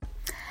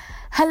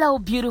Hello,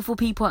 beautiful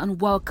people, and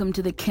welcome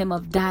to the Kim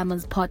of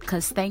Diamonds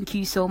podcast. Thank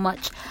you so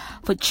much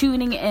for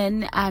tuning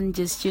in and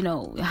just,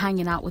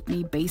 hanging out with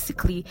me.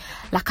 Basically,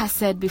 like I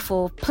said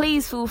before,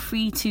 please feel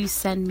free to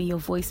send me your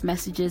voice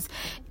messages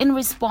in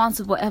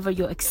response of whatever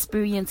your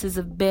experiences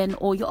have been,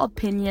 or your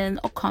opinion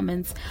or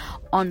comments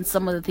on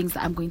some of the things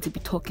that I'm going to be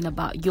talking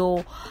about.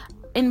 Your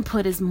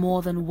input is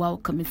more than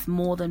welcome. It's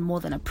more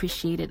than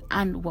appreciated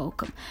and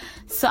welcome.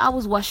 So I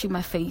was washing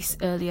my face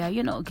earlier,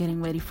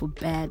 getting ready for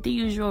bed, the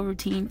usual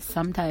routine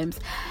sometimes,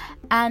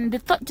 and the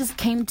thought just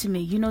came to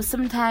me,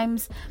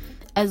 sometimes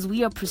as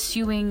we are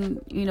pursuing,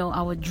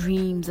 our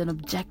dreams and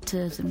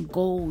objectives and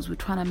goals, we're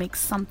trying to make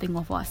something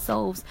of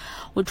ourselves.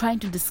 We're trying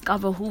to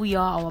discover who we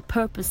are, our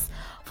purpose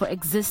for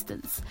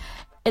existence.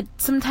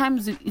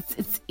 Sometimes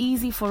it's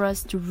easy for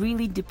us to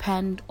really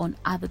depend on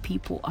other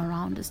people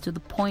around us to the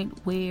point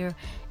where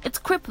it's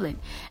crippling.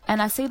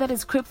 And I say that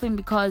it's crippling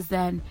because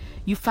then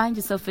you find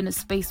yourself in a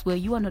space where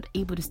you are not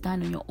able to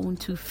stand on your own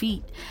 2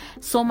 feet.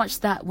 So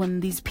much that when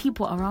these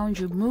people around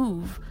you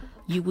move,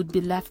 you would be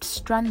left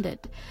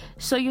stranded.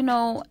 So,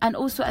 and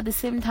also at the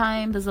same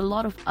time, there's a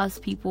lot of us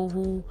people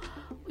who,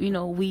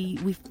 we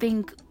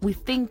think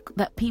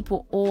that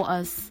people owe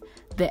us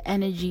the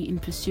energy in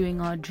pursuing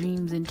our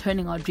dreams and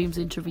turning our dreams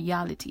into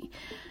reality.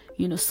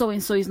 So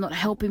and so is not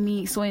helping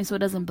me, so and so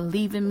doesn't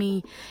believe in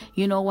me,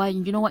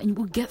 and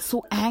we get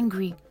so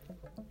angry,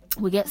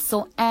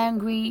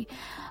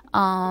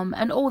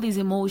 and all these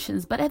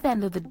emotions. But at the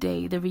end of the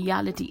day, the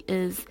reality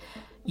is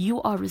you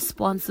are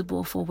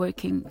responsible for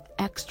working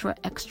extra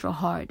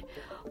hard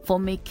for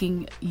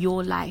making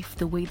your life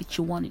the way that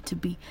you want it to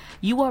be.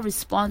 You are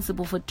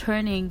responsible for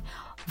turning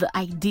the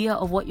idea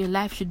of what your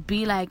life should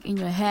be like in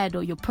your head,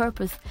 or your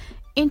purpose,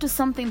 into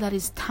something that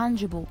is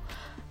tangible.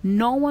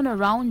 No one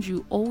around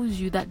you owes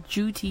you that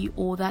duty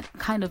or that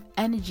kind of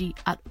energy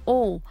at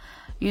all.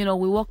 We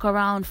walk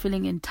around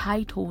feeling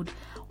entitled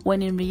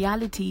when in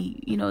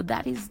reality,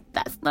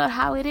 that's not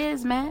how it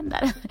is, man.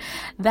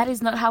 That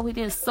is not how it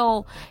is.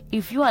 So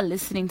if you are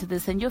listening to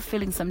this and you're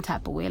feeling some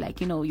type of way,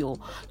 like, your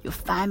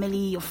family,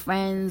 your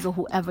friends, or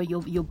whoever,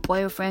 your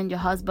boyfriend, your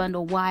husband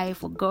or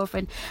wife or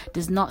girlfriend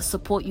does not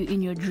support you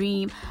in your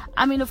dream,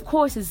 I mean, of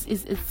course,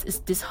 it's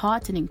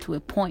disheartening to a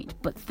point.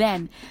 But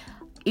then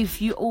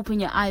if you open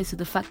your eyes to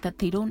the fact that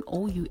they don't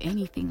owe you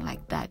anything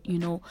like that,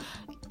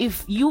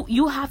 if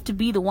you have to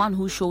be the one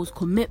who shows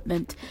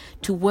commitment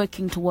to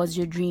working towards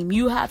your dream.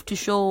 You have to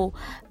show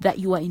that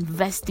you are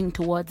investing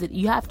towards it.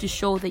 You have to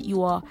show that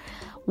you are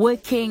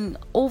working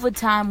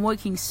overtime,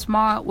 working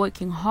smart,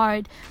 working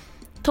hard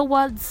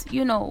towards,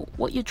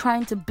 what you're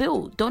trying to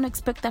build. Don't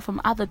expect that from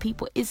other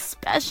people,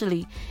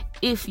 especially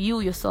if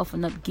you yourself are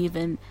not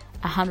given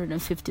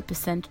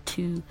 150%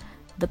 to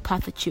the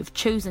path that you've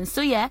chosen.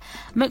 So yeah,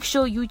 make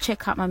sure you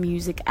check out my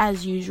music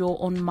as usual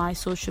on my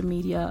social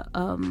media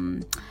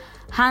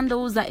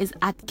handles. That is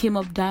at Kim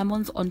of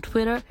Diamonds on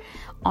Twitter,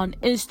 on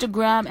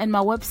Instagram, and my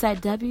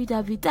website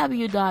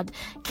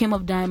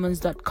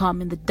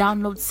www.kimofdiamonds.com. In the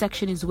download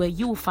section is where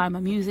you will find my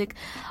music.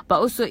 But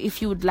also,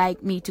 if you would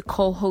like me to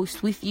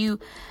co-host with you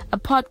a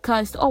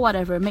podcast or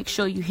whatever, make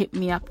sure you hit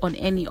me up on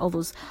any of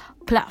those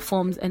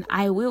platforms and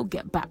I will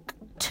get back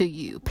to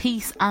you.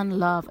 Peace and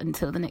love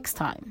until the next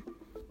time.